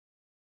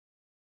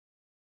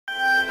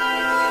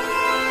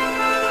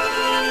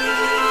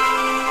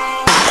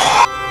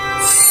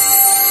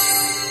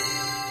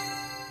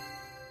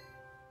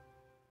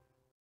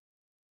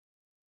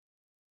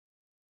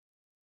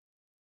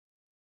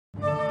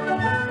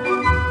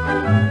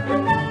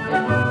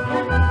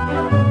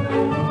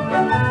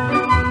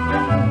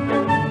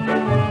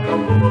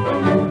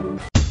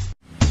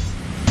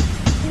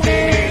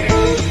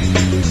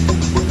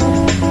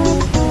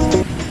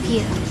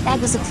Phew, that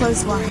was a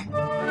close one.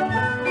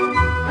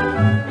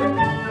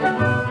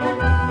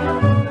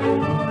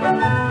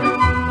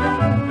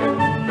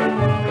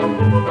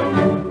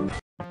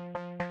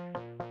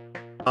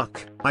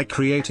 I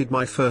created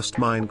my first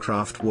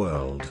Minecraft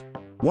world.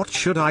 What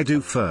should I do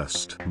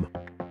first?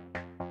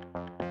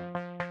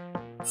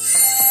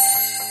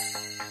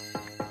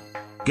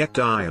 Get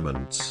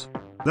diamonds.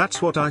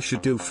 That's what I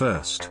should do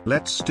first.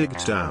 Let's dig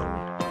down.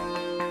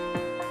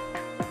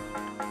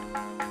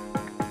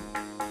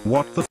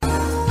 What the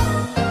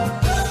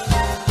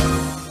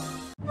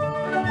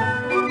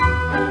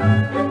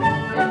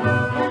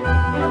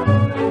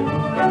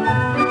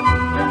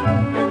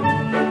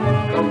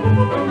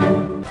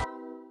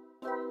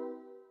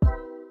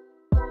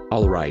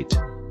Alright,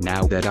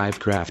 now that I've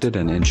crafted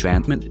an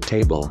enchantment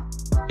table,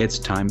 it's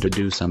time to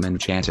do some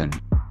enchanting.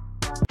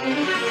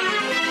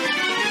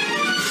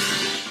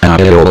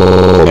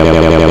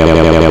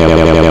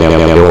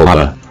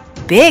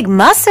 Big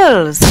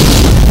muscles!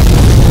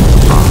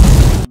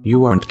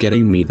 You aren't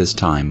getting me this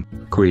time,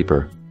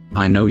 Creeper.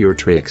 I know your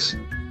tricks.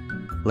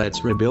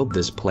 Let's rebuild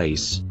this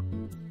place.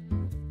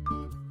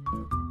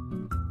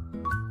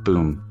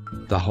 Boom.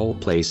 The whole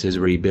place is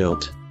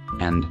rebuilt.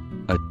 And,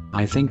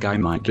 I think I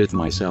might get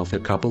myself a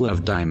couple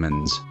of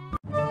diamonds.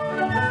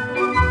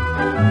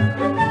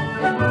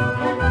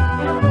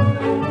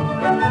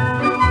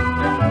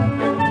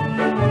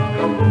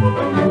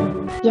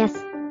 Yes,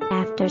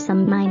 after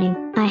some mining,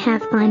 I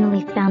have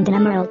finally found an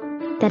emerald.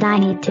 That I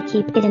need to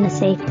keep it in a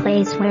safe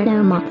place where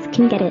no moth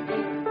can get it.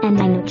 And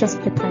I know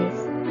just the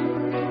place.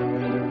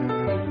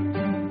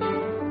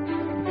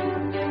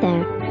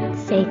 There,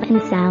 safe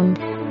and sound.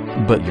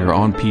 But you're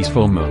on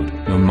peaceful mode,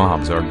 no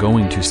mobs are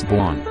going to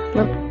spawn.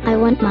 Look, I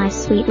want my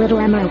sweet little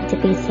emerald to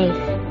be safe,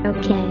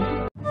 okay?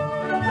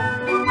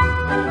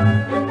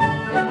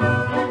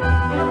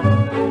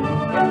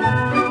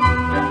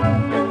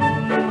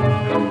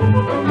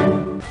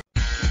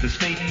 The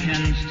state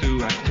tends to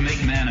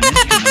make man an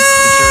instrument to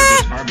serve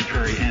its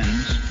arbitrary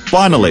ends.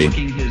 Finally,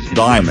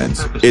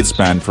 diamonds. It's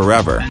been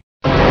forever.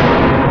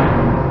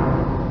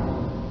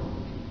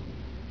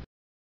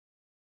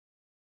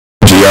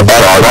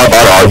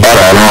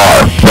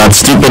 That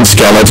stupid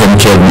skeleton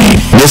killed me.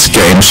 This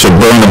game should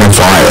burn in the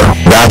fire.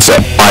 That's it.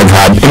 I've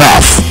had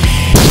enough.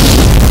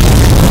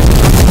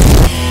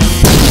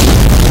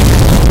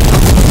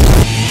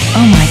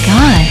 Oh my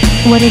god,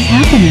 what is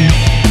happening?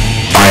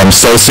 I am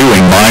so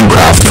suing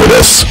Minecraft for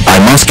this. I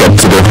must get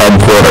to their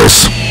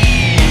headquarters.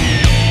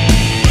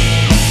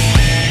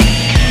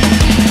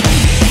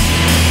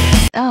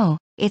 Oh,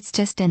 it's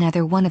just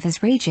another one of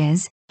his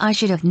rages. I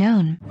should have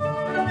known.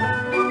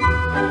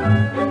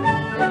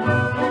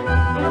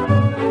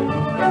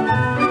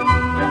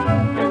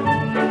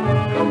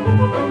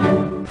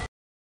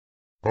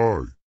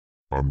 Hi,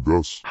 I'm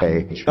Gus.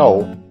 Hey,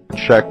 Joe,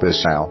 check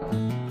this out.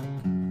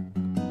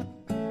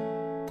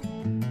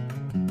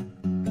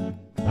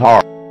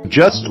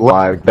 Just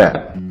like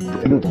that.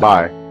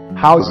 Bye.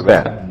 How's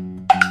that?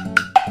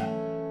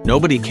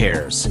 Nobody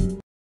cares.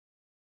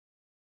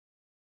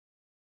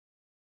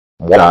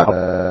 What?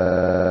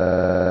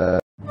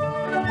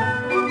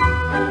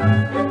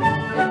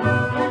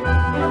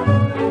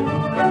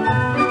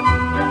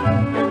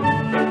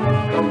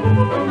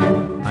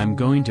 I'm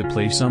going to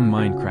play some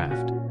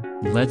Minecraft.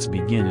 Let's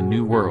begin a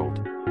new world.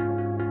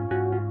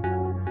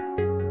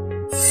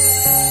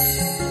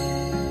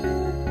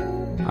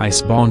 I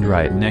spawned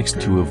right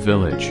next to a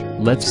village.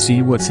 Let's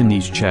see what's in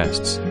these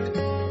chests.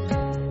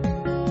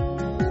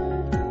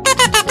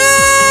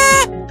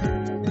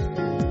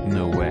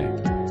 No way.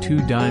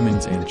 2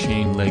 diamonds and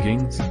chain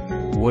leggings?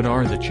 What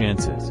are the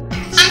chances?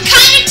 I'm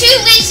kinda too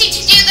lazy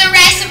to do the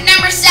rest of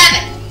number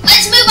 7.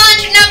 Let's move on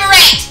to number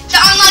 8, the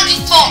unlucky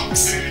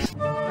folks.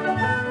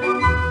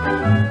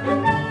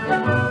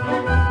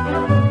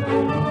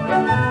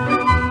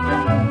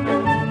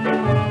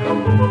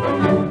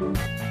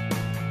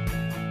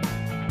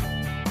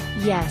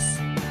 Yes,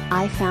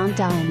 I found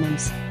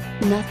diamonds.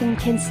 Nothing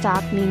can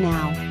stop me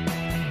now.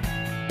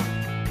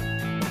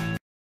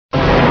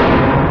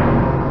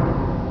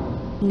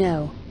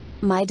 No.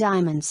 My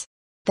diamonds.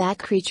 That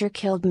creature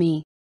killed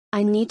me.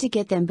 I need to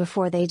get them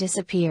before they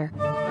disappear.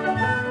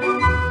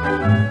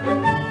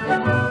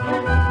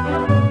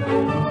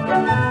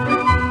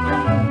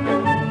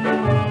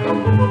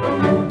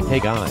 Hey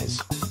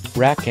guys,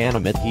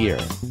 Animate here.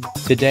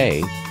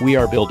 Today, we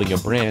are building a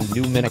brand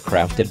new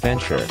Minecraft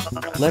adventure.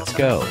 Let's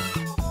go.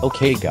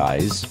 Okay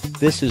guys,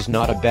 this is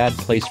not a bad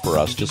place for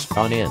us to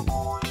spawn in.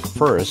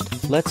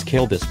 First, let's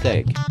kill this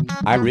pig.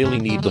 I really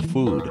need the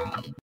food.